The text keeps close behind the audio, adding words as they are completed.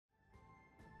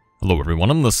Hello everyone,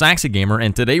 I'm the Saxy Gamer,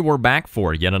 and today we're back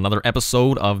for yet another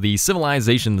episode of the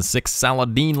Civilization 6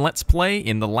 Saladin Let's Play.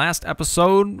 In the last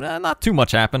episode, not too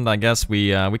much happened, I guess.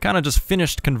 We kind of just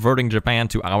finished converting Japan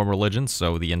to our religion,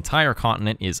 so the entire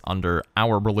continent is under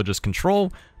our religious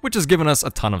control, which has given us a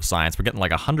ton of science. We're getting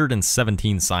like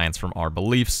 117 science from our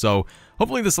beliefs, so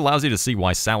hopefully this allows you to see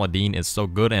why Saladin is so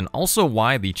good, and also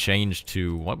why the change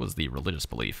to, what was the religious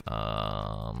belief?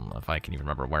 If I can even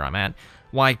remember where I'm at.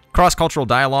 Why cross-cultural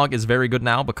dialogue is very good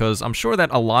now, because I'm sure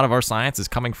that a lot of our science is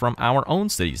coming from our own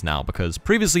cities now, because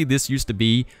previously this used to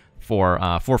be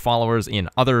for followers in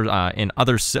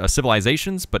other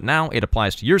civilizations, but now it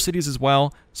applies to your cities as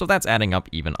well, so that's adding up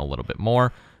even a little bit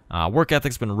more. Work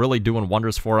ethic's been really doing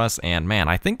wonders for us, and man,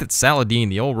 I think that Saladin,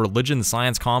 the old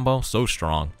religion-science combo, so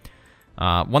strong.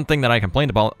 One thing that I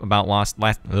complained about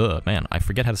man, I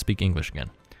forget how to speak English again.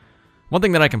 One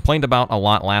thing that I complained about a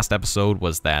lot last episode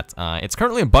was that it's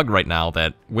currently a bug right now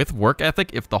that with work ethic,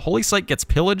 if the holy site gets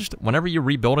pillaged, whenever you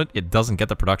rebuild it, it doesn't get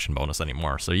the production bonus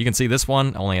anymore. So you can see this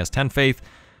one only has 10 faith.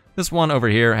 This one over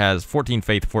here has 14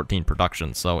 faith, 14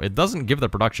 production. So it doesn't give the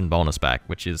production bonus back,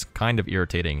 which is kind of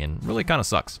irritating and really kind of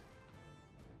sucks.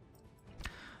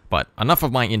 But enough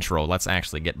of my intro, let's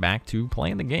actually get back to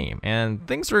playing the game. And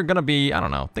things are going to be, I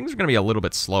don't know, things are going to be a little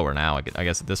bit slower now, I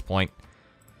guess, at this point.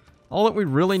 All that we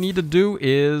really need to do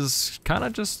is kind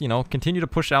of just, you know, continue to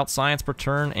push out science per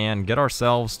turn and get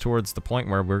ourselves towards the point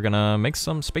where we're going to make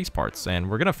some space parts. And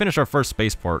we're going to finish our first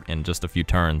spaceport in just a few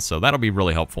turns, so that'll be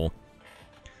really helpful.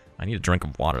 I need a drink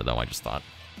of water, though, I just thought.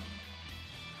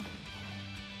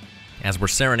 As we're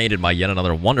serenaded by yet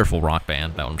another wonderful rock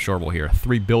band that I'm sure we'll hear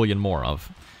 3 billion more of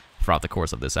throughout the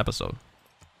course of this episode.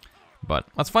 But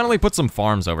let's finally put some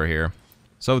farms over here.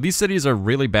 So these cities are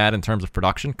really bad in terms of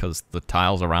production because the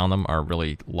tiles around them are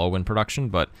really low in production,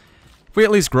 but if we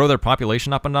at least grow their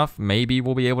population up enough, maybe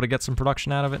we'll be able to get some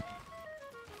production out of it.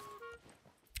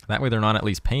 That way they're not at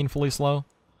least painfully slow.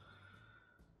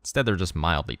 Instead, they're just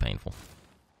mildly painful.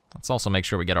 Let's also make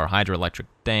sure we get our hydroelectric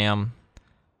dam.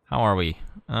 How are we?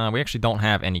 We actually don't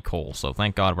have any coal, so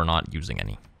thank God we're not using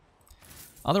any.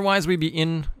 Otherwise, we'd be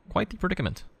in quite the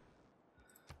predicament.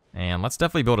 And let's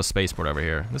definitely build a spaceport over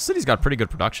here. This city's got pretty good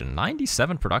production.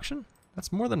 97 production? That's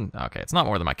more than... Okay, it's not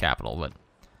more than my capital, but...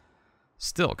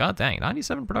 Still, god dang,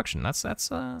 97 production.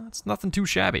 That's nothing too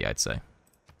shabby, I'd say.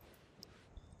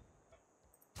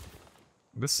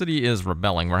 This city is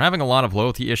rebelling. We're having a lot of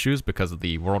loyalty issues because of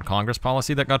the World Congress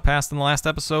policy that got passed in the last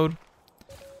episode.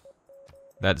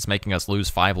 That is making us lose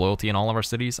 5 loyalty in all of our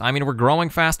cities. I mean, we're growing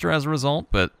faster as a result,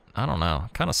 but... I don't know.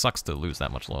 Kind of sucks to lose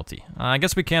that much loyalty. I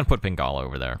guess we can put Bengala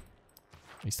over there.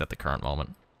 At least at the current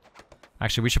moment.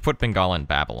 Actually, we should put Bengala in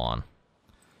Babylon.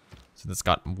 So it's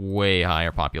got way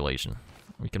higher population.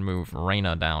 We can move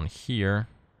Reina down here.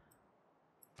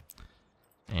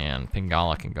 And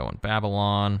Bengala can go in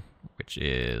Babylon, which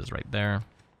is right there.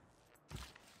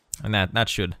 And that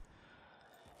should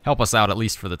help us out, at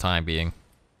least for the time being.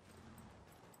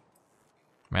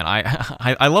 Man,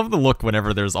 I love the look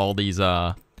whenever there's all these,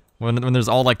 when there's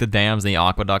all, like, the dams and the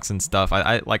aqueducts and stuff.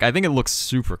 I think it looks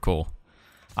super cool.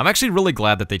 I'm actually really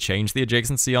glad that they changed the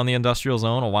adjacency on the industrial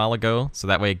zone a while ago, so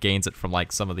that way it gains it from,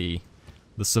 like, some of the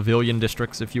civilian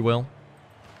districts, if you will.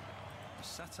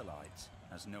 Satellites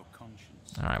has no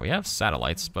conscience. Alright, we have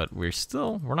satellites, but we're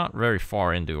not very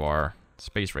far into our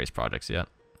space race projects yet.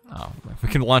 Oh, if we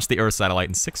can launch the Earth satellite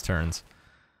in 6 turns,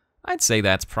 I'd say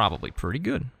that's probably pretty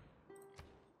good.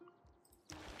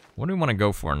 What do we want to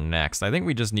go for next? I think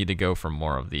we just need to go for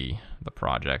more of the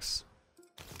projects.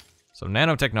 So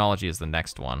nanotechnology is the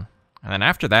next one. And then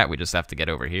after that, we just have to get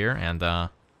over here and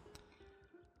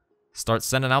start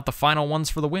sending out the final ones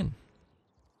for the win.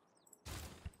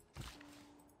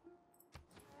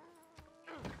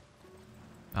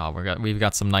 Oh, we've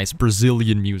got some nice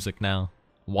Brazilian music now.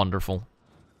 Wonderful.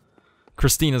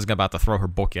 Christina's about to throw her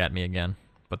book at me again,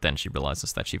 but then she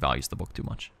realizes that she values the book too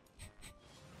much.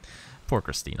 Poor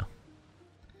Christina.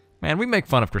 Man, we make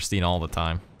fun of Christina all the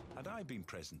time. Had I been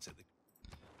present at the...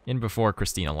 In before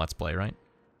Christina Let's Play, right?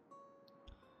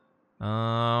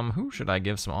 Who should I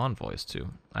give some envoys to?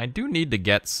 I do need to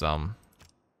get some...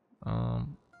 I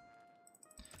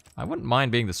wouldn't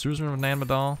mind being the suzerain of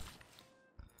Nanmadal.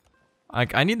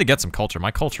 I need to get some culture.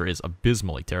 My culture is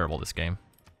abysmally terrible this game.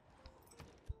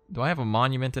 Do I have a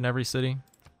monument in every city?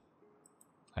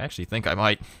 I actually think I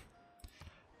might.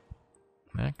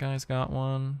 That guy's got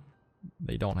one.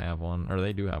 They don't have one. Or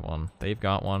they do have one. They've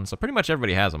got one. So pretty much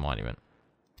everybody has a monument.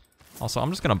 Also,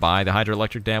 I'm just going to buy the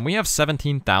hydroelectric dam. We have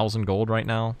 17,000 gold right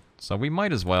now. So we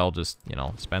might as well just, you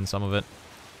know, spend some of it.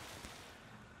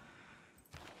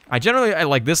 I generally,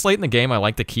 like this late in the game, I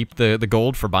like to keep the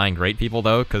gold for buying great people,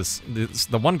 though, because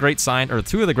the one great scientist, or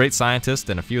two of the great scientists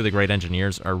and a few of the great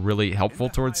engineers are really helpful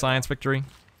towards science victory.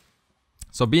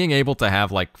 So being able to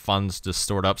have, like, funds just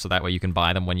stored up so that way you can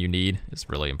buy them when you need is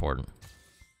really important.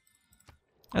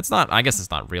 It's not, I guess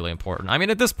it's not really important. I mean,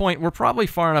 at this point, we're probably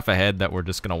far enough ahead that we're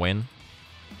just gonna win.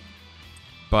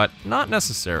 But not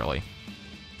necessarily.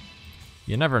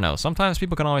 You never know. Sometimes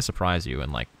people can always surprise you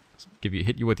and, like,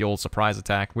 hit you with the old surprise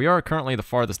attack. We are currently the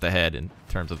farthest ahead in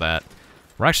terms of that.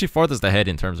 We're actually farthest ahead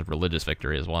in terms of religious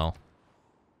victory as well.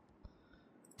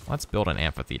 Let's build an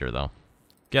amphitheater, though.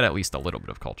 Get at least a little bit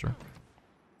of culture.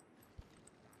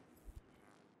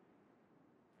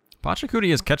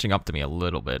 Pachacuti is catching up to me a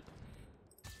little bit.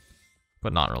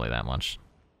 But not really that much.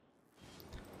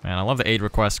 Man, I love the aid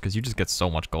request because you just get so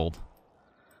much gold.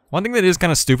 One thing that is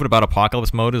kind of stupid about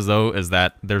Apocalypse mode is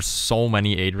that there's so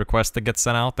many aid requests that get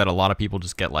sent out that a lot of people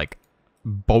just get, like,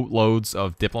 boatloads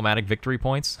of diplomatic victory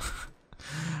points.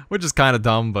 Which is kind of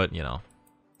dumb, but, you know,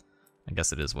 I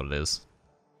guess it is what it is.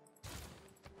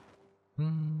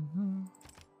 And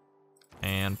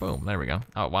boom, there we go.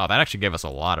 Oh, wow, that actually gave us a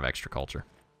lot of extra culture.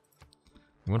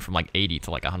 We went from, like, 80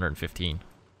 to, like, 115.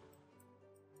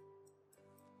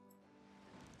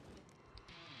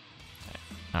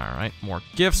 Alright, more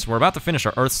gifts. We're about to finish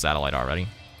our Earth satellite already.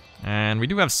 And we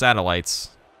do have satellites.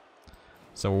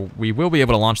 So we will be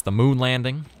able to launch the moon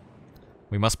landing.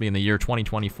 We must be in the year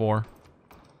 2024.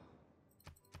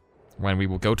 When we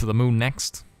will go to the moon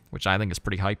next. Which I think is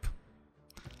pretty hype.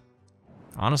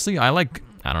 Honestly, I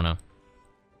don't know.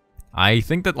 I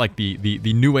think that, like,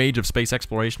 the new age of space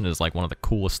exploration is, like, one of the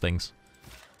coolest things.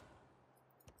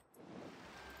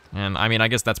 And, I mean, I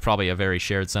guess that's probably a very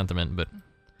shared sentiment, but...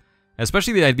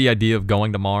 Especially the idea of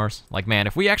going to Mars. Like, man,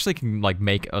 if we actually can, like,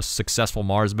 make a successful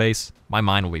Mars base, my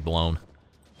mind will be blown.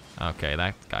 Okay,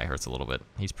 that guy hurts a little bit.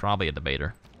 He's probably a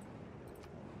debater.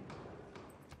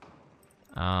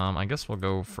 I guess we'll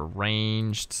go for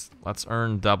ranged. Let's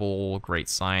earn double great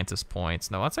scientist points.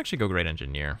 No, let's actually go great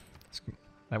engineer.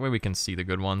 That way we can see the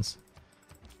good ones.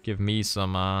 Give me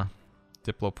some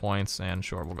Diplo points, and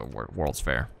sure, we'll go World's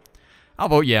Fair. I'll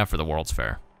vote yeah for the World's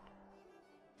Fair.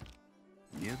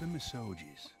 Near the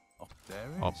Misoges. Up there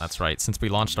Oh, that's right. Since we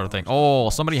launched our thing. Oh,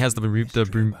 somebody has the Bermuda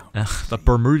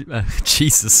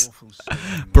Jesus.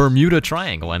 Bermuda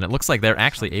Triangle, and it looks like they're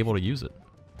actually able to use it.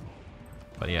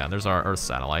 But yeah, there's our Earth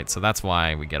satellite, so that's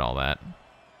why we get all that.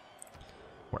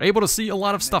 We're able to see a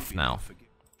lot of stuff now.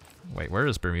 Wait, where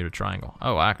is Bermuda Triangle?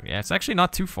 Oh, yeah, it's actually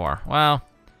not too far. Well,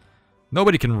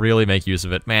 nobody can really make use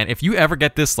of it. Man, if you ever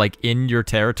get this, like, in your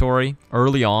territory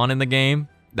early on in the game,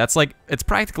 that's like, it's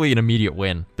practically an immediate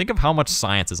win. Think of how much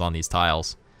science is on these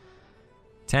tiles.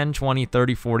 10, 20,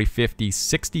 30, 40, 50,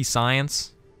 60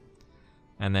 science.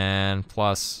 And then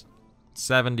plus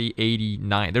 70, 80,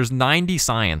 90. There's 90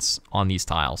 science on these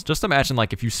tiles. Just imagine,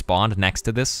 like, if you spawned next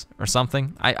to this or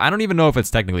something. I don't even know if it's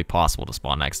technically possible to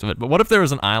spawn next to it. But what if there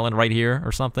was an island right here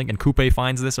or something and Coupe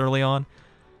finds this early on?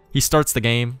 He starts the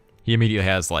game. He immediately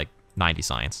has, like, 90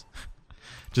 science.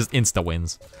 Just insta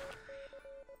wins.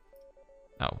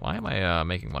 Oh, why am I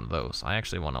making one of those? I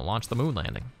actually want to launch the moon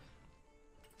landing.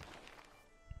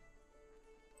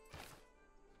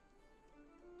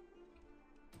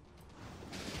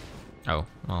 Oh,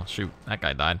 well, shoot. That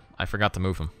guy died. I forgot to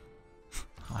move him.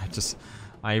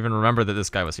 I even remember that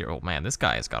this guy was here. Oh, man, this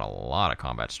guy has got a lot of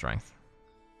combat strength.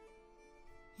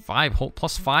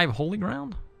 Plus 5 holy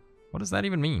ground? What does that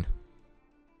even mean?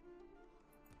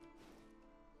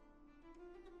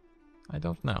 I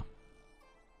don't know.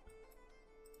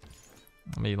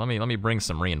 Let me bring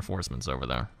some reinforcements over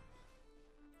there.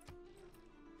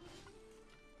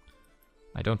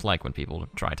 I don't like when people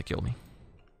try to kill me.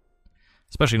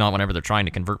 Especially not whenever they're trying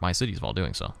to convert my cities while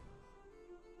doing so.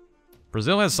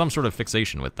 Brazil has some sort of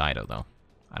fixation with Dido, though.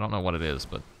 I don't know what it is,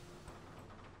 but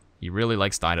he really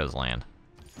likes Dido's land.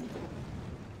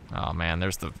 Oh man,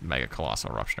 there's the Mega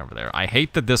Colossal Eruption over there. I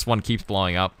hate that this one keeps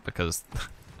blowing up because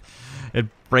it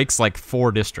breaks like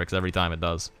 4 districts every time it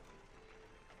does.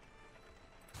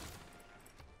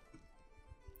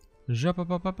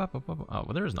 Oh,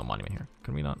 well, there is no monument here.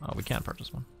 Can we not? Oh, we can't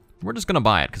purchase one. We're just gonna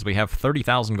buy it because we have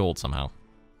 30,000 gold somehow.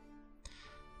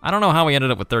 I don't know how we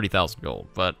ended up with 30,000 gold,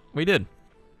 but we did.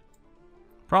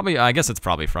 Probably, I guess it's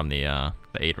probably from the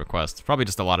aid request. It's probably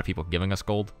just a lot of people giving us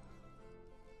gold.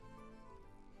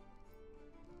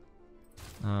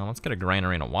 Let's get a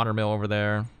granary and a watermill over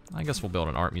there. I guess we'll build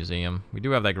an art museum. We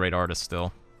do have that great artist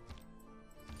still.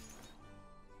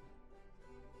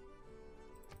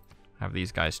 Have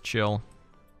these guys chill.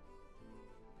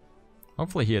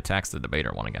 Hopefully he attacks the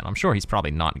debater one again. I'm sure he's probably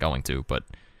not going to, but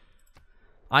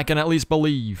I can at least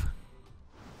believe.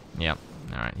 Yep.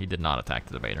 Alright, he did not attack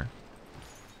the debater.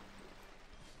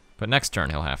 But next turn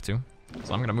he'll have to.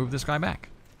 So I'm going to move this guy back.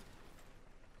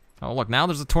 Oh, look, now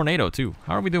there's a tornado, too.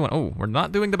 How are we doing? Oh, we're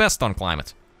not doing the best on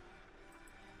climate.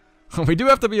 We do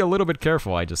have to be a little bit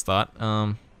careful, I just thought.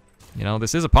 You know,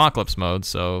 this is apocalypse mode,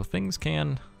 so things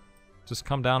can just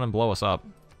come down and blow us up.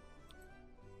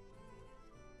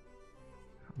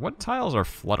 What tiles are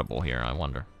floodable here, I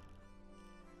wonder?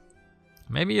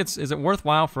 Maybe is it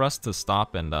worthwhile for us to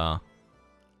stop and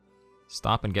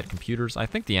get computers? I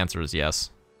think the answer is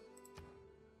yes.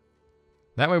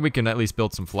 That way we can at least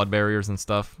build some flood barriers and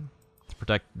stuff to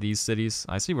protect these cities.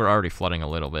 I see we're already flooding a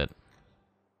little bit.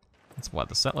 That's what,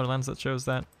 the settler lens that shows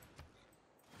that?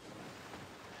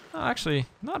 Oh, actually,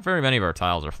 not very many of our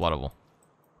tiles are floodable.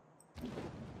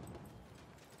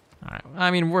 Alright,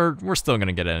 I mean, we're still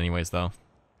gonna get it anyways, though.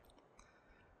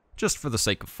 Just for the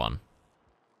sake of fun.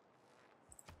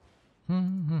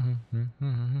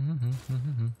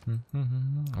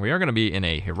 We are gonna be in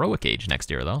a heroic age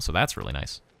next year, though, so that's really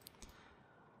nice.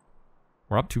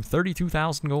 We're up to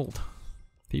 32,000 gold.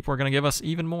 People are going to give us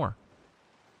even more.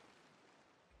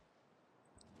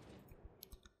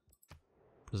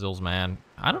 Brazil's mad.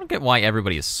 I don't get why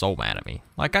everybody is so mad at me.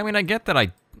 Like, I mean, I get that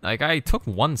I took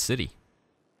one city.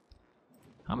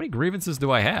 How many grievances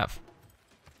do I have?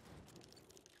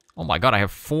 Oh my god, I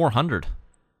have 400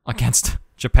 against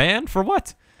Japan? For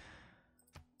what?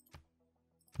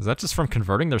 Is that just from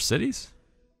converting their cities?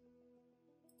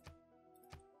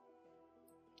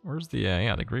 Where's the,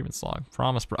 yeah, the grievance log?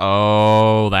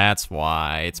 Oh, that's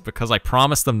why. It's because I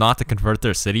promised them not to convert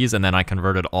their cities, and then I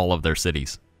converted all of their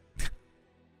cities.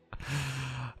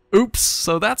 Oops,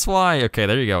 so that's why. Okay,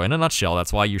 there you go. In a nutshell,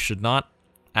 that's why you should not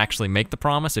actually make the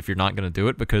promise if you're not going to do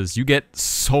it, because you get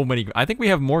so many. I think we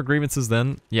have more grievances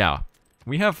than, yeah.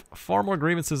 We have far more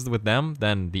grievances with them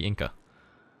than the Inca.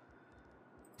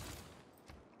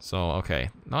 So, okay.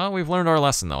 Well, we've learned our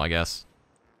lesson, though, I guess.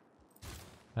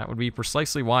 That would be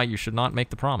precisely why you should not make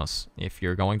the promise if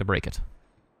you're going to break it.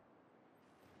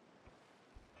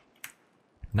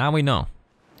 Now we know.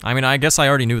 I mean, I guess I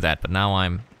already knew that, but now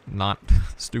I'm not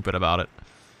stupid about it.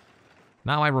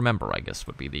 Now I remember, I guess,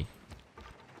 would be the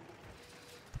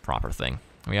proper thing.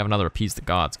 We have another appease the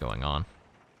gods going on.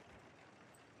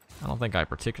 I don't think I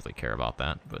particularly care about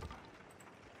that, but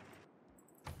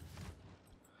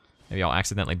maybe I'll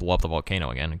accidentally blow up the volcano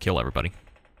again and kill everybody.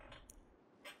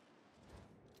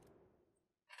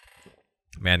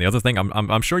 Man, the other thing,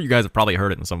 I'm sure you guys have probably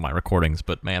heard it in some of my recordings,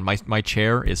 but man, my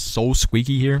chair is so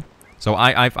squeaky here. So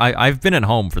I've been at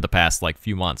home for the past like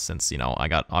few months since, you know, I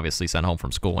got obviously sent home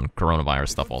from school and coronavirus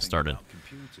stuff all started.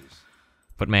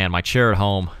 But man, my chair at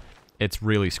home, it's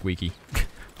really squeaky.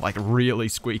 Like really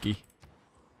squeaky.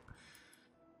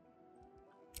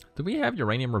 Do we have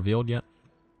uranium revealed yet?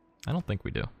 I don't think we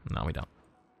do. No, we don't.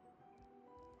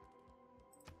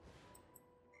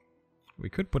 We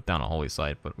could put down a holy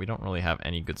site, but we don't really have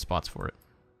any good spots for it.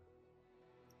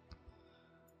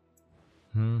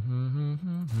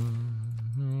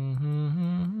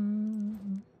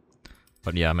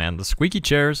 But yeah, man, the squeaky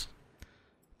chairs,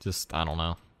 just, I don't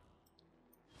know.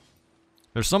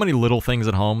 There's so many little things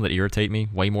at home that irritate me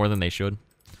way more than they should.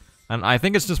 And I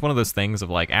think it's just one of those things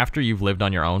of like, after you've lived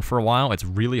on your own for a while, it's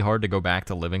really hard to go back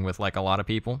to living with like a lot of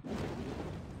people.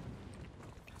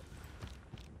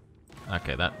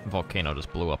 Okay, that volcano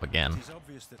just blew up again.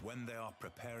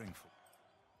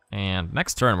 And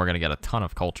next turn, we're going to get a ton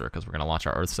of culture, because we're going to launch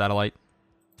our Earth satellite.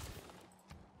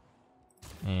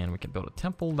 And we can build a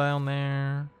temple down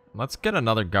there. Let's get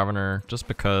another governor, just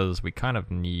because we kind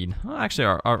of need... Well, actually,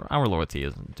 our loyalty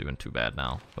isn't doing too bad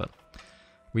now, but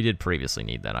we did previously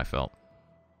need that, I felt.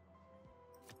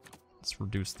 Let's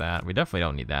reduce that. We definitely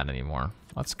don't need that anymore.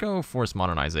 Let's go force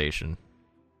modernization.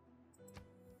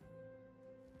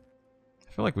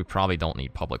 I feel like we probably don't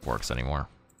need public works anymore.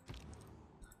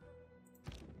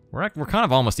 We're kind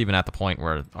of almost even at the point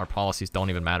where our policies don't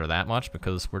even matter that much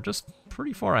because we're just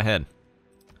pretty far ahead.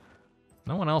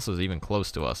 No one else is even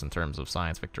close to us in terms of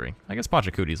science victory. I guess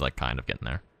Pachacuti's like kind of getting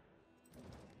there.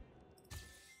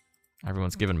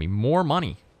 Everyone's giving me more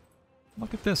money.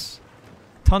 Look at this.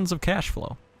 Tons of cash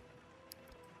flow.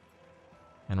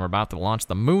 And we're about to launch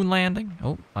the moon landing.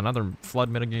 Oh, another flood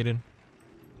mitigated.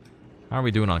 How are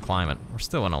we doing on climate? We're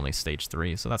still in only stage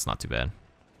 3, so that's not too bad.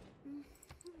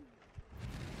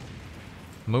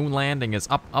 Moon landing is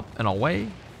up, up, and away.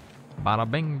 Bada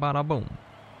bing, bada boom.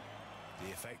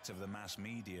 The effect of the mass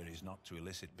media is not to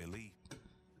elicit belief.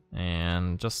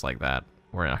 And just like that,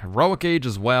 we're in a heroic age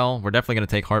as well. We're definitely going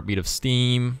to take Heartbeat of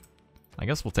Steam. I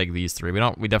guess we'll take these 3.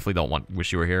 We definitely don't want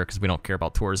Wish You Were Here because we don't care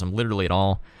about tourism literally at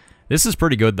all. This is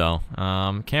pretty good, though.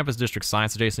 Campus District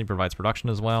Science Adjacency provides production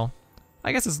as well.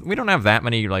 I guess we don't have that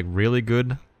many, like, really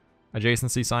good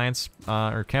adjacency science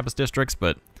or campus districts,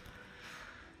 but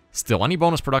still, any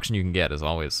bonus production you can get is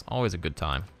always a good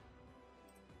time.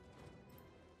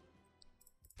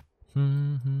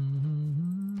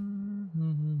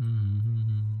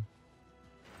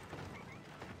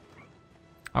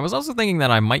 I was also thinking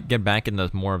that I might get back into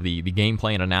more of the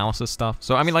gameplay and analysis stuff.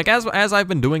 So, I mean, like, as I've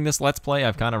been doing this Let's Play,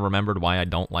 I've kind of remembered why I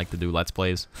don't like to do Let's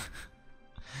Plays.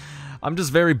 I'm just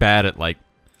very bad at, like,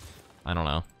 I don't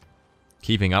know,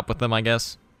 keeping up with them, I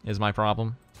guess, is my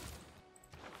problem.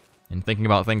 And thinking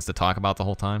about things to talk about the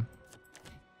whole time.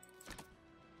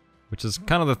 Which is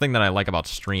kind of the thing that I like about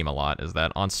stream a lot, is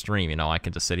that on stream, you know, I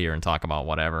can just sit here and talk about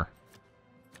whatever.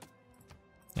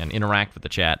 And interact with the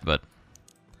chat, but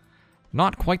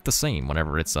not quite the same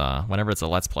whenever it's a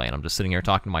Let's Play and I'm just sitting here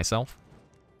talking to myself.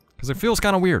 Because it feels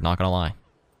kind of weird, not gonna lie.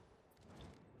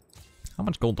 How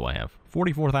much gold do I have?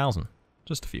 44,000.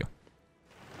 Just a few.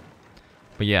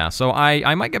 But yeah, so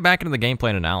I might get back into the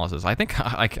gameplay and analysis. I think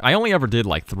I only ever did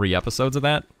like 3 episodes of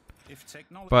that.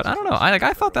 But I don't know.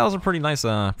 I thought that was a pretty nice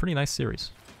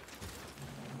series.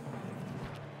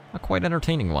 A quite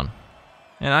entertaining one.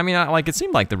 And I mean, it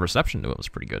seemed like the reception to it was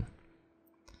pretty good.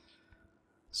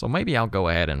 So maybe I'll go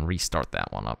ahead and restart that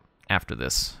one up after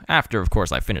this. After, of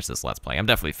course, I finish this Let's Play. I'm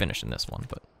definitely finishing this one,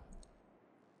 but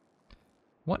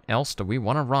what else do we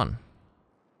want to run?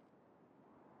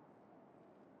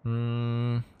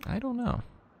 I don't know.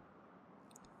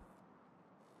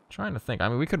 Trying to think. I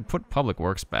mean, we could put Public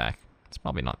Works back. It's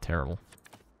probably not terrible.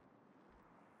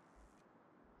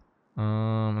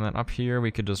 And then up here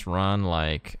we could just run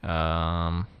like,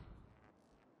 man,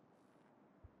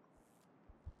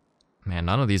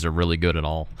 none of these are really good at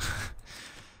all.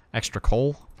 Extra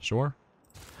coal, sure.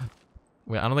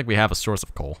 I don't think we have a source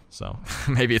of coal, so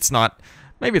maybe it's not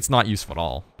useful at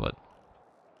all. But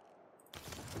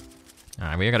all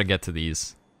right, we gotta get to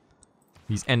these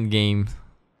end game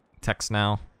techs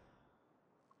now.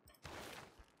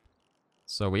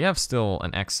 So we have still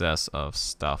an excess of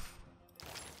stuff.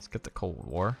 Let's get the Cold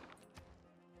War.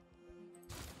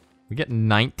 We get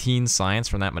 19 science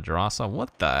from that madrasa.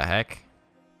 What the heck?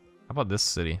 How about this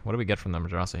city? What do we get from the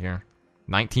madrasa here?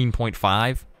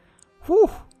 19.5? Whew!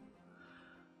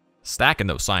 Stacking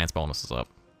those science bonuses up.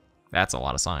 That's a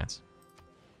lot of science.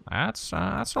 That's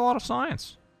a lot of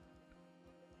science.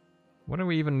 What do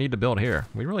we even need to build here?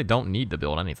 We really don't need to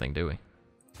build anything, do we?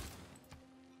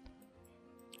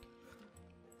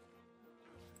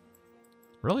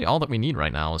 Really, all that we need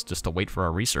right now is just to wait for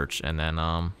our research and then,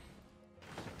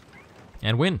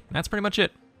 and win. That's pretty much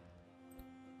it.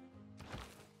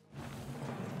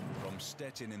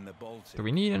 Do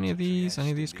we need any of these?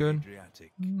 Any of these good?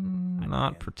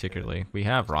 Not particularly. We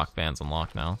have rock bands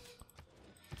unlocked now.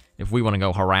 If we want to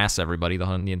go harass everybody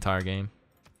the entire game.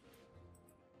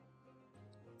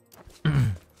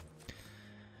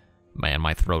 Man,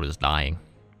 my throat is dying.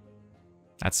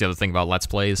 That's the other thing about Let's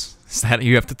Plays, is that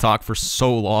you have to talk for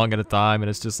so long at a time, and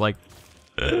it's just like,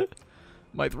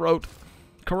 my throat,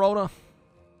 Corona.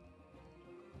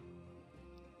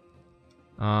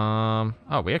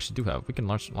 Oh, we actually do have, we can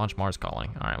launch Mars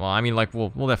Colony. All right, well, I mean, like, we'll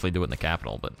definitely do it in the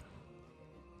capital, but.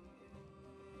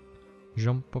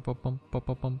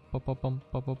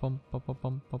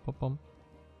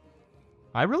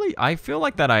 I feel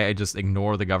like that I just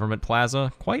ignore the government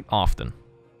plaza quite often.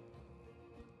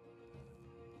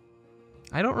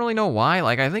 I don't really know why.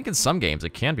 Like, I think in some games it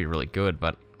can be really good,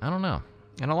 but I don't know.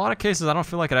 In a lot of cases, I don't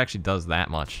feel like it actually does that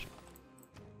much.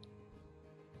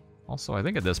 Also, I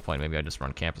think at this point, maybe I just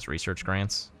run campus research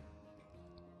grants.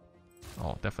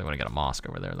 Oh, definitely want to get a mosque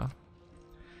over there, though.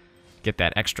 Get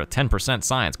that extra 10%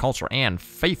 science, culture, and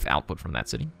faith output from that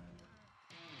city.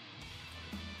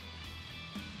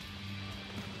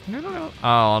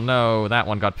 Oh, no. That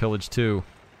one got pillaged, too.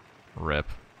 Rip.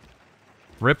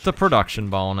 Rip the production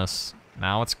bonus.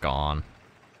 Now it's gone.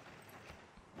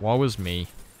 Woe is me.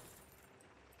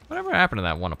 Whatever happened to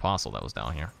that one apostle that was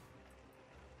down here?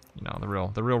 You know, the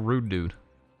real rude dude.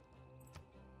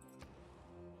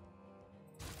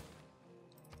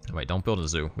 Wait, don't build a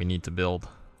zoo. We need to build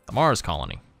the Mars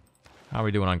colony. How are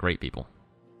we doing on great people?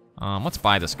 Let's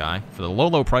buy this guy for the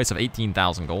low price of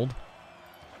 18,000 gold.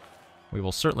 We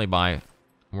will certainly buy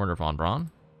Werner von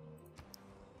Braun.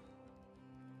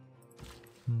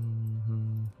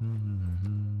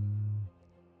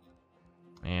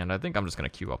 And I think I'm just going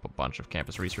to queue up a bunch of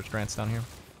campus research grants down here.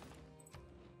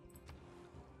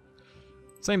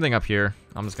 Same thing up here.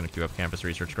 I'm just going to queue up campus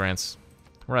research grants.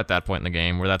 We're at that point in the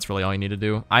game where that's really all you need to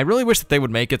do. I really wish that they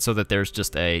would make it so that there's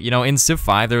just a, you know, in Civ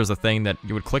 5 there was a thing that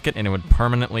you would click it and it would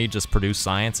permanently just produce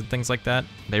science and things like that.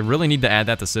 They really need to add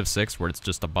that to Civ 6 where it's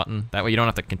just a button. That way you don't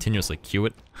have to continuously queue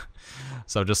it.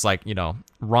 So just like, you know,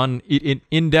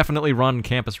 indefinitely run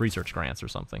campus research grants or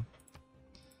something.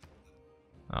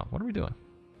 Oh, what are we doing?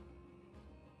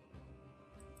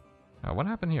 Oh, what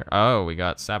happened here? Oh, we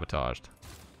got sabotaged.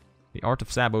 The art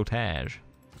of sabotage.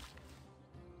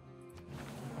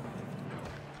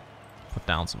 Put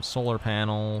down some solar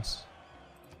panels.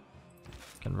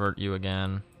 Convert you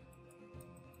again.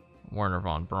 Werner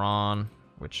von Braun,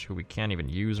 who we can't even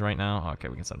use right now. Okay,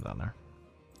 we can send him down there.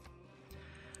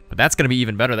 But that's going to be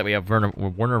even better that we have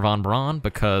Werner von Braun,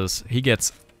 because he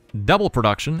gets double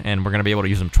production, and we're going to be able to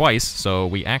use him twice, so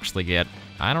we actually get...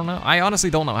 I don't know. I honestly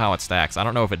don't know how it stacks. I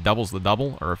don't know if it doubles the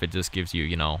double, or if it just gives you,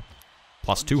 you know,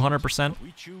 plus 200%.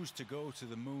 We choose to go to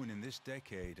the moon in this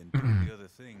decade and do the other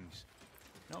things.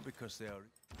 Not because they are...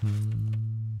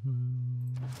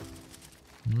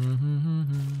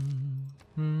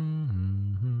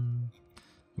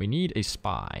 We need a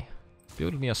spy.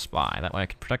 Build me a spy. That way I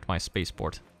can protect my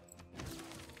spaceport.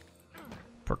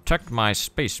 Protect my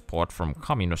spaceport from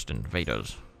communist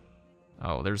invaders.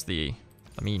 Oh, there's the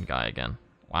mean guy again.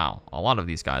 Wow, a lot of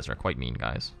these guys are quite mean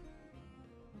guys.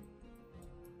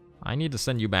 I need to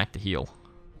send you back to heal.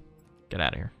 Get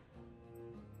out of here.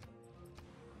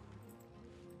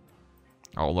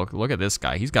 Oh, look at this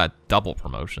guy. He's got double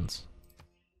promotions.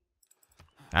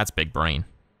 That's big brain.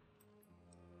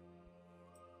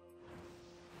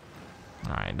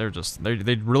 Alright,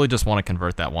 they really just want to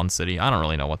convert that one city. I don't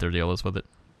really know what their deal is with it.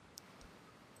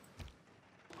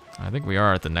 I think we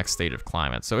are at the next state of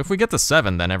climate. So if we get to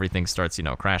 7, then everything starts, you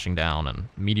know, crashing down and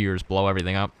meteors blow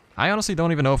everything up. I honestly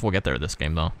don't even know if we'll get there this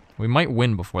game, though. We might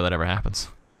win before that ever happens.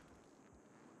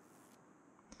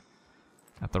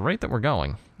 At the rate that we're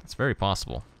going, it's very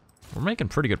possible. We're making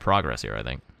pretty good progress here, I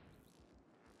think.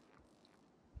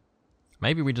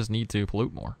 Maybe we just need to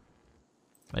pollute more.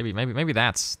 Maybe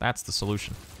that's the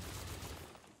solution.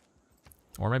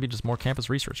 Or maybe just more campus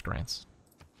research grants.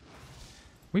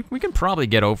 We can probably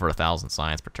get over 1,000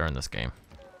 science per turn this game.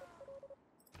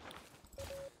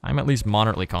 I'm at least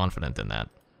moderately confident in that.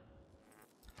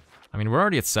 I mean, we're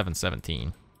already at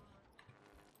 717.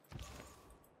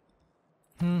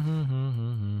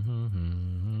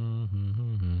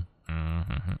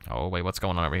 Oh, wait, what's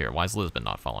going on over here? Why is Lisbon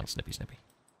not following Snippy Snippy?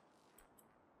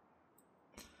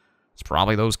 It's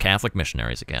probably those Catholic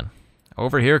missionaries again.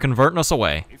 Over here converting us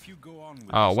away.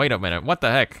 Oh, wait a minute. What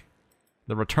the heck?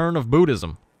 The return of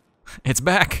Buddhism. It's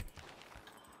back.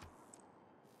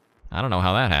 I don't know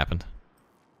how that happened.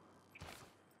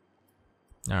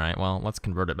 Alright, well, let's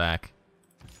convert it back.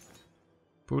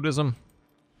 Buddhism,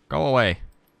 go away.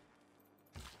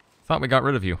 Thought we got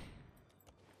rid of you.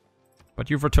 But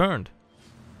you've returned.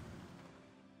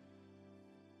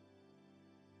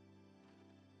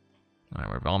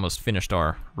 Alright, we've almost finished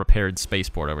our repaired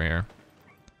spaceport over here.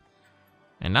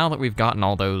 And now that we've gotten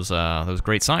all those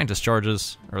great scientist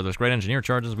charges, or those great engineer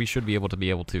charges, we should be able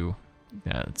to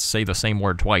say the same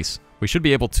word twice. We should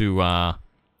be able to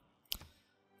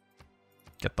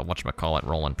get the whatchamacallit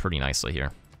rolling pretty nicely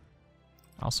here.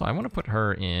 Also, I want to put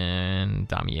her in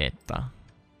Damietta.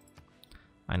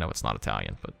 I know it's not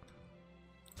Italian, but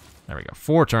there we go.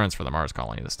 4 turns for the Mars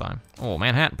colony this time. Oh,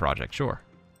 Manhattan Project, sure.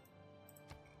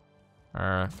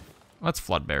 Let's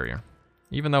flood barrier.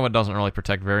 Even though it doesn't really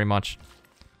protect very much,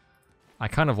 I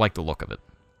kind of like the look of it.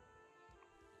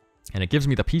 And it gives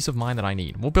me the peace of mind that I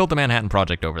need. We'll build the Manhattan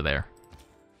Project over there.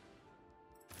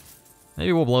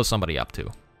 Maybe we'll blow somebody up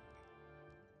too.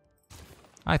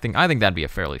 I think that'd be a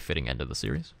fairly fitting end of the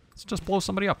series. Let's just blow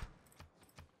somebody up.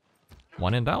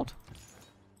 One in doubt.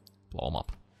 Blow them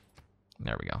up.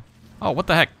 There we go. Oh, what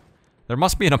the heck? There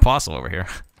must be an apostle over here.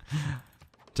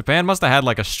 Japan must have had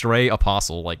like a stray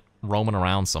apostle like roaming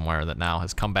around somewhere that now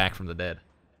has come back from the dead.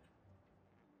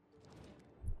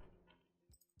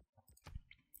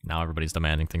 Now everybody's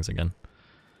demanding things again.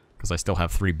 Because I still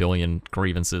have 3 billion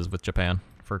grievances with Japan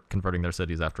for converting their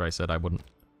cities after I said I wouldn't.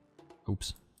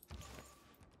 Oops.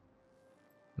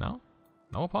 No?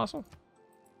 No apostle?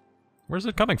 Where's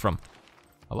it coming from?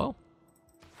 Hello?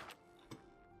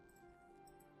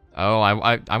 Oh,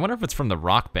 I wonder if it's from the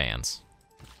rock bands.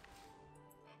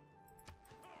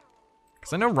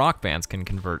 Because I know rock bands can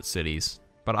convert cities.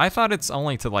 But I thought it's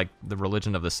only to, like, the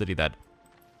religion of the city that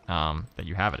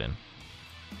you have it in.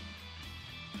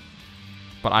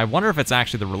 But I wonder if it's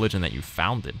actually the religion that you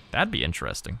founded. That'd be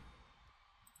interesting.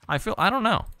 I don't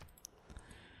know.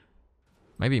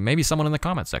 Maybe someone in the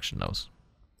comment section knows.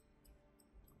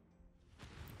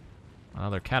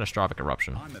 Another catastrophic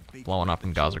eruption. I'm a big Blowing up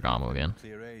in Gazargamu again.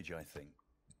 clear age, I think.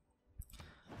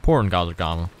 Poor in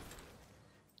Gazargamu.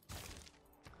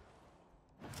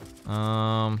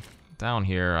 Down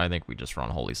here, I think we just run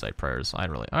Holy Site prayers.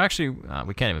 Actually,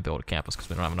 we can't even build a campus because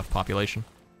we don't have enough population.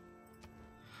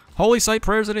 Holy Site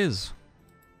prayers it is.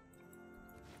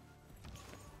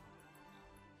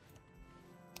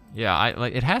 Yeah,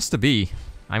 it has to be.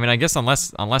 I mean, I guess unless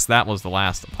that was the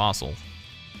last apostle.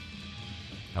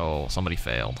 Oh, somebody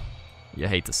failed. You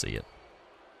hate to see it.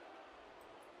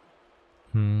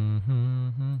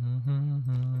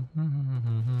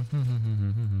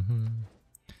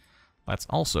 Let's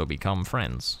also become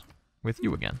friends with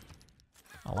you again.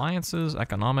 Alliances,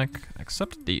 economic,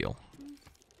 accept deal.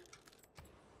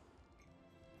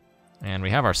 And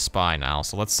we have our spy now,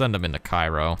 so let's send him into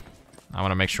Cairo. I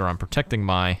want to make sure I'm protecting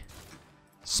my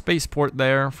spaceport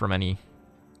there from any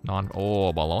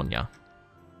Oh, Bologna.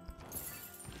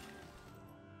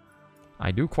 I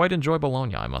do quite enjoy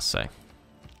Bologna, I must say.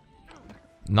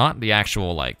 Not the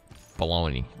actual, like,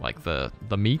 bologna, like the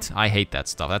meat. I hate that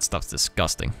stuff. That stuff's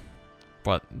disgusting.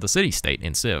 But the city-state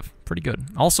in Civ, pretty good.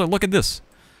 Also, look at this.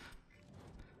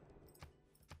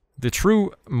 The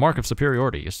true mark of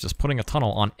superiority is just putting a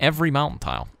tunnel on every mountain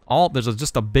tile. There's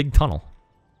just a big tunnel.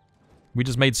 We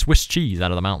just made Swiss cheese out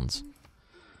of the mountains.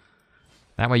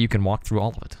 That way you can walk through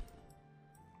all of it.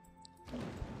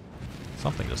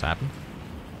 Something just happened.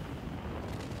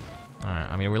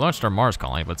 Alright, I mean, we launched our Mars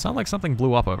colony, but it sounded like something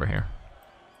blew up over here.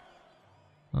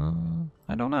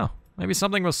 I don't know. Maybe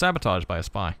something was sabotaged by a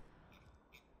spy.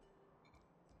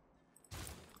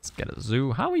 Let's get a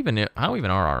zoo. How even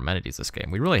are our amenities this game?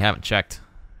 We really haven't checked.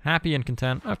 Happy and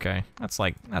content? Okay, that's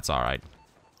alright.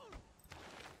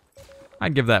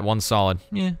 I'd give that one solid,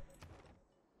 yeah.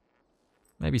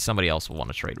 Maybe somebody else will want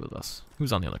to trade with us.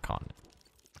 Who's on the other continent?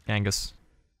 Angus.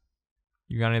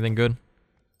 You got anything good?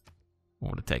 What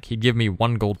would it take? He'd give me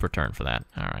 1 gold per turn for that.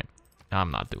 Alright.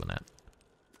 I'm not doing that.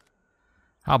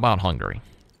 How about Hungary?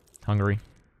 Hungary?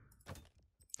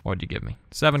 What'd you give me?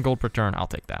 7 gold per turn. I'll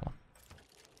take that one.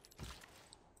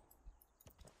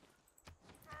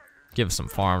 Give some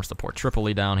farms to Port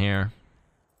Tripoli down here.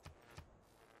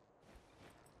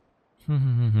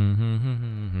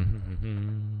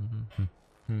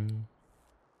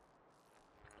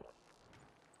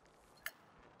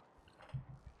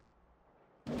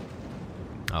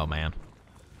 Oh man.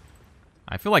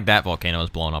 I feel like that volcano is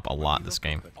blowing up a lot this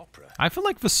game. I feel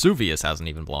like Vesuvius hasn't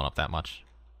even blown up that much.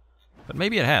 But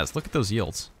maybe it has. Look at those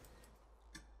yields.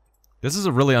 This is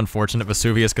a really unfortunate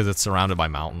Vesuvius because it's surrounded by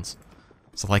mountains.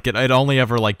 So like it only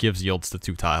ever like gives yields to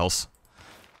 2 tiles.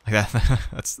 Like that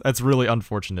that's really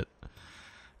unfortunate.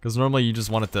 Because normally you just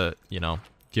want it to, you know,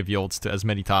 give yields to as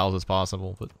many tiles as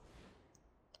possible, but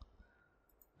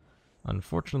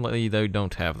unfortunately they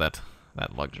don't have that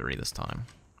luxury this time.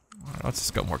 Alright, let's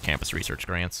just go more campus research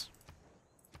grants.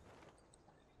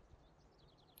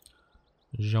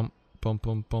 Jump, bum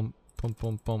bum bum bum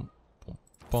bum bum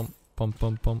bum bum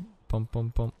bum bum bum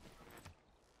bum bum.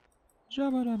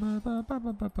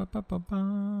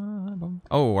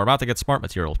 Oh, we're about to get smart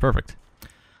materials. Perfect.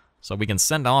 So we can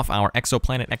send off our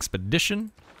exoplanet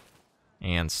expedition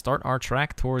and start our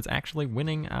track towards actually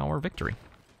winning our victory.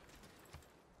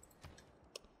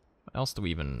 What else do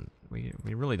we even... We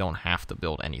really don't have to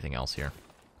build anything else here.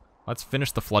 Let's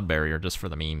finish the flood barrier just for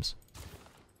the memes.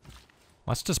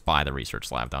 Let's just buy the research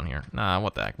lab down here. Nah,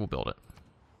 what the heck, we'll build it.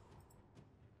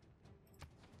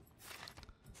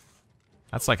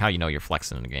 That's like how you know you're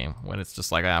flexing in the game. When it's just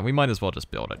like, we might as well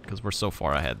just build it, because we're so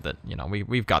far ahead that, you know,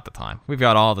 we've got the time. We've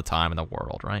got all the time in the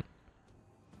world, right?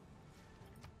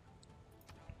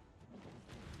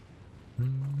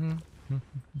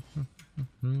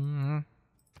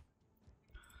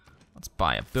 Let's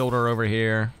buy a builder over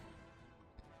here.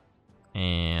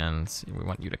 And we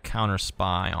want you to counter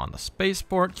spy on the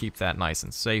spaceport. Keep that nice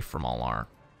and safe from all our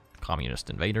communist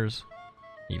invaders.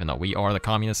 Even though we are the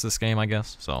communists this game, I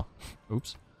guess. So,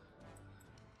 oops.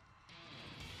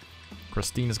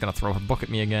 Christina's gonna throw her book at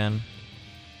me again.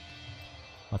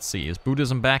 Let's see, is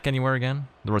Buddhism back anywhere again?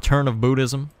 The return of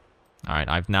Buddhism? Alright,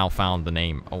 I've now found the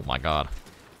name. Oh my god.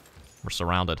 We're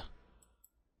surrounded.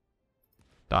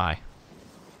 Die.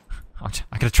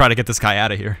 I gotta try to get this guy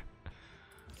out of here.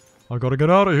 I gotta get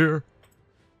out of here.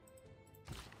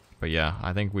 But yeah,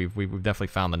 I think we've definitely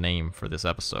found the name for this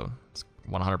episode. It's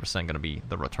 100% gonna be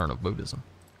the return of Buddhism.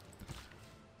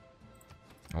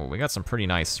 Oh, we got some pretty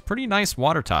nice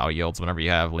water tile yields whenever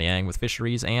you have Liang with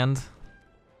fisheries and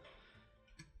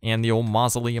the old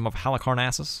mausoleum of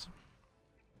Halicarnassus.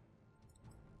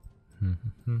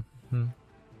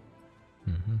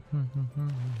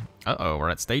 Uh-oh, we're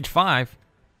at stage 5.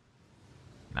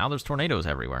 Now there's tornadoes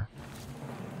everywhere.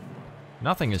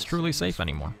 Nothing is truly safe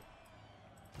anymore.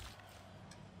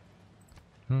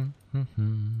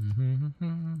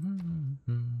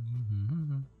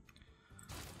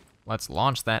 Let's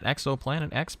launch that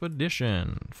exoplanet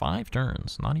expedition. 5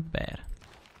 turns, not even bad.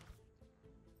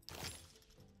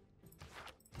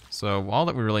 So all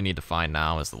that we really need to find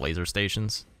now is the laser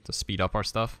stations to speed up our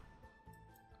stuff.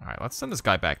 Alright, let's send this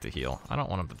guy back to heal. I don't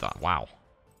want him to die. Wow.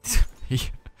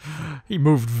 he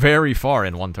moved very far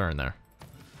in 1 turn there.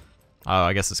 Oh,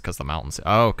 I guess it's because the mountains.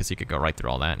 Oh, because he could go right through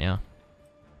all that, yeah.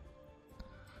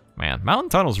 Man, mountain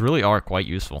tunnels really are quite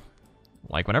useful.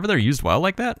 Like, whenever they're used well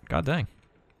like that, god dang.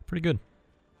 Pretty good.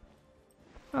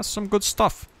 That's some good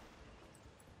stuff.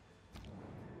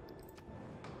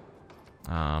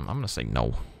 I'm gonna say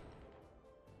no.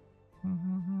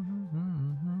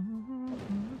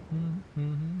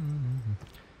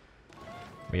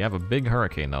 We have a big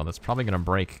hurricane, though, that's probably gonna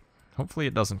break. Hopefully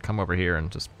it doesn't come over here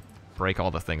and just break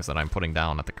all the things that I'm putting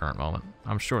down at the current moment.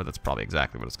 I'm sure that's probably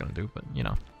exactly what it's gonna do, but, you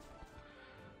know.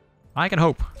 I can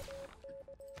hope.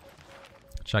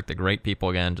 Check the great people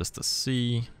again just to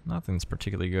see. Nothing's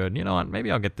particularly good. You know what?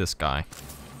 Maybe I'll get this guy.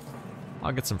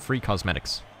 I'll get some free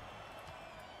cosmetics.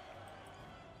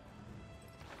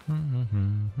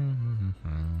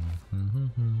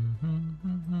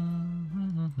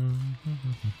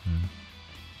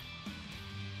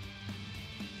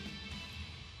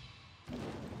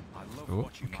 Ooh,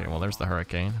 okay, well there's the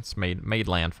hurricane. It's made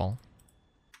landfall.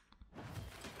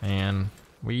 And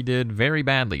we did very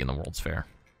badly in the World's Fair.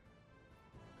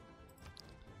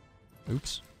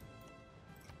 Oops.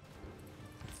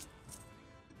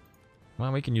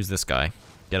 Well, we can use this guy.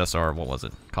 Get us our, what was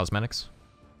it? Cosmetics?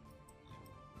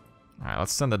 Alright,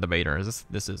 let's send the debater.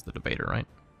 This is the debater, right?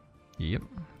 Yep.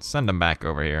 Send him back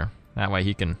over here. That way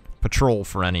he can patrol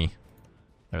for any...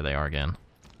 There they are again.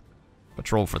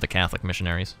 Patrol for the Catholic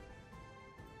missionaries.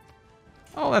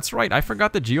 Oh, that's right. I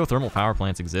forgot that geothermal power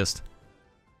plants exist.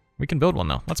 We can build one,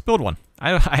 though. Let's build one.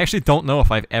 I actually don't know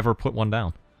if I've ever put one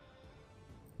down.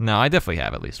 No, I definitely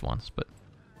have at least once, but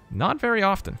not very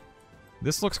often.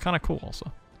 This looks kind of cool,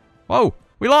 also. Whoa!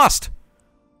 We lost!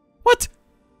 What?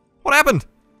 What happened?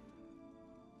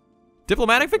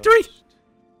 Diplomatic victory?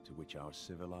 To which our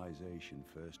civilization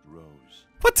first rose.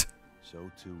 What? So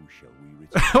too shall we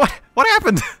return. What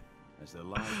happened? As the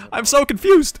light of I'm so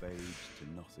confused. fades to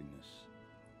nothingness,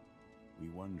 we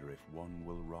wonder if one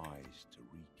will rise to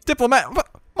What?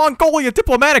 Mongolia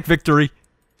diplomatic victory?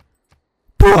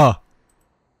 Bruh.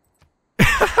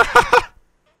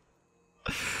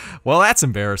 Well, that's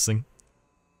embarrassing.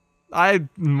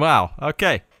 Wow,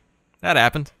 okay. That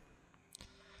happened.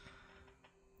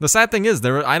 The sad thing is,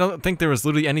 I don't think there was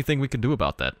literally anything we could do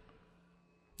about that.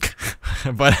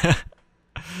 But,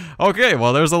 okay,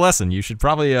 well, there's a lesson. You should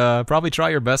probably try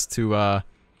your best to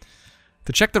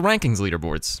check the rankings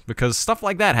leaderboards, because stuff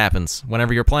like that happens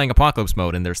whenever you're playing Apocalypse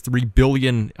mode and there's 3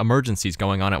 billion emergencies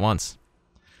going on at once.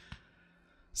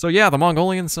 So yeah, the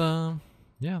Mongolians,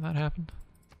 yeah, that happened.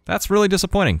 That's really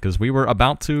disappointing, because we were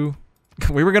about to...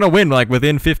 we were going to win, like,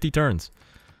 within 50 turns.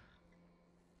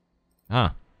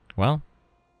 Ah, well...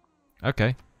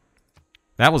 Okay.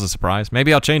 That was a surprise.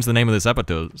 Maybe I'll change the name of this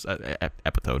episode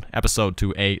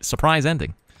to a surprise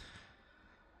ending.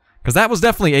 Because that was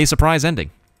definitely a surprise ending.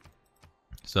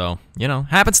 So, you know,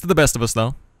 happens to the best of us,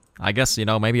 though. I guess, you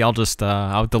know, maybe I'll just,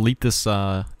 I'll delete this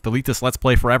Let's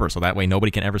Play forever, so that way nobody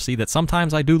can ever see that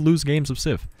sometimes I do lose games of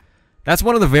Civ. That's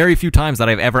one of the very few times that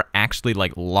I've ever actually,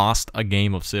 like, lost a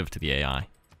game of Civ to the AI.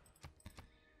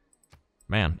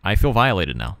 Man, I feel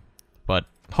violated now. But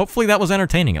hopefully that was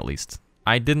entertaining, at least.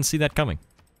 I didn't see that coming.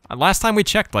 Last time we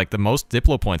checked, like, the most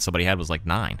Diplo points somebody had was, like,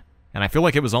 9. And I feel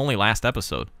like it was only last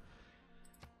episode.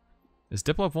 Is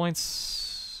Diplo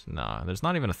points... Nah, there's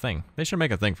not even a thing. They should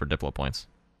make a thing for Diplo points.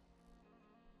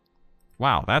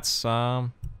 Wow, that's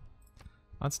dumb.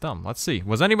 Let's see.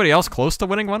 Was anybody else close to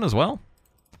winning one as well?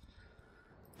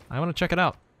 I want to check it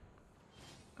out.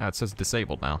 Oh, it says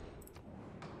disabled now.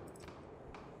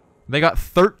 They got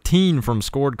 13 from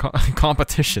scored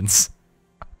competitions.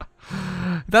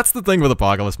 That's the thing with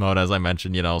Apocalypse mode, as I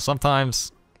mentioned, you know,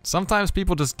 sometimes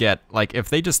people just get, like, if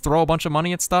they just throw a bunch of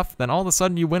money at stuff, then all of a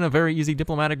sudden you win a very easy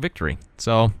diplomatic victory.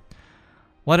 So,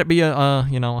 let it be a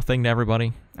you know, a thing to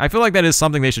everybody. I feel like that is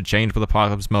something they should change with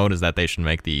Apocalypse mode, is that they should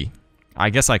make the... I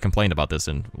guess I complained about this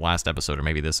in last episode, or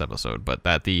maybe this episode, but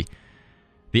that the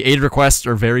aid requests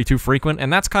are very too frequent,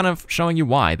 and that's kind of showing you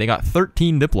why. They got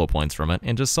 13 Diplo points from it,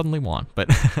 and just suddenly won. But,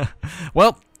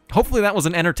 well, hopefully that was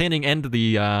an entertaining end to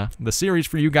the series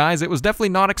for you guys. It was definitely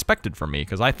not expected from me,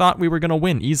 because I thought we were going to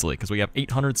win easily, because we have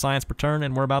 800 science per turn,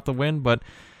 and we're about to win, but,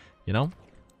 you know,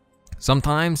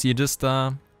 sometimes you just,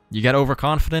 you get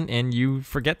overconfident and you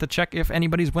forget to check if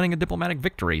anybody's winning a diplomatic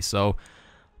victory. So,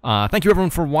 thank you everyone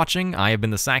for watching. I have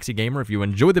been the Saxy Gamer. If you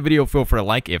enjoyed the video, feel free to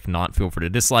like. If not, feel free to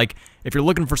dislike. If you're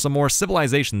looking for some more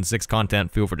Civilization 6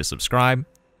 content, feel free to subscribe.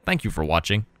 Thank you for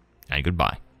watching, and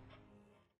goodbye.